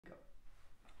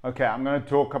Okay, I'm going to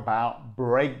talk about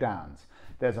breakdowns.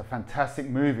 There's a fantastic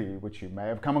movie which you may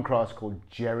have come across called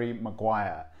Jerry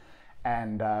Maguire.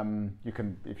 And you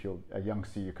can, if you're a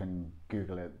youngster, you can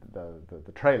Google it,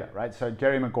 the trailer, right? So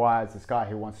Jerry Maguire is this guy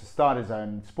who wants to start his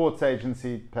own sports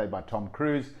agency, played by Tom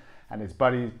Cruise, and his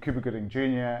buddy, Cuba Gooding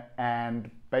Jr. And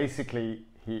basically,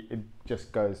 it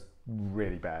just goes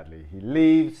really badly. He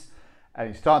leaves, and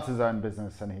he starts his own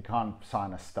business, and he can't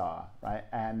sign a star, right?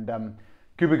 And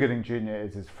Cuba Gooding Jr.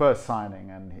 is his first signing,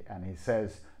 and he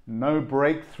says, no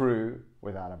breakthrough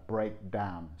without a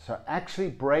breakdown. So actually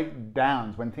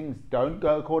breakdowns, when things don't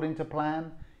go according to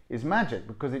plan, is magic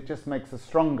because it just makes us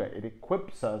stronger. It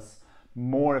equips us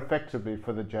more effectively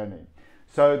for the journey.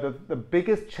 So the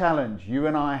biggest challenge you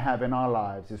and I have in our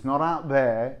lives is not out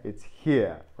there, it's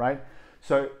here, right?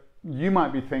 So you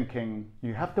might be thinking,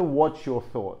 you have to watch your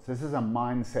thoughts. This is a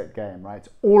mindset game, right? It's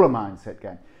all a mindset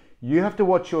game. You have to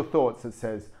watch your thoughts that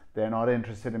says, they're not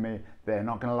interested in me, they're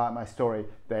not gonna like my story,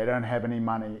 they don't have any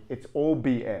money. It's all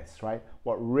BS, right?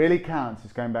 What really counts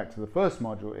is, going back to the first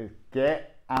module, is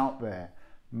get out there,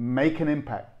 make an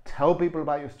impact, tell people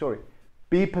about your story,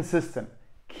 be persistent,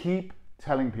 keep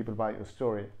telling people about your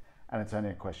story, and it's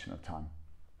only a question of time.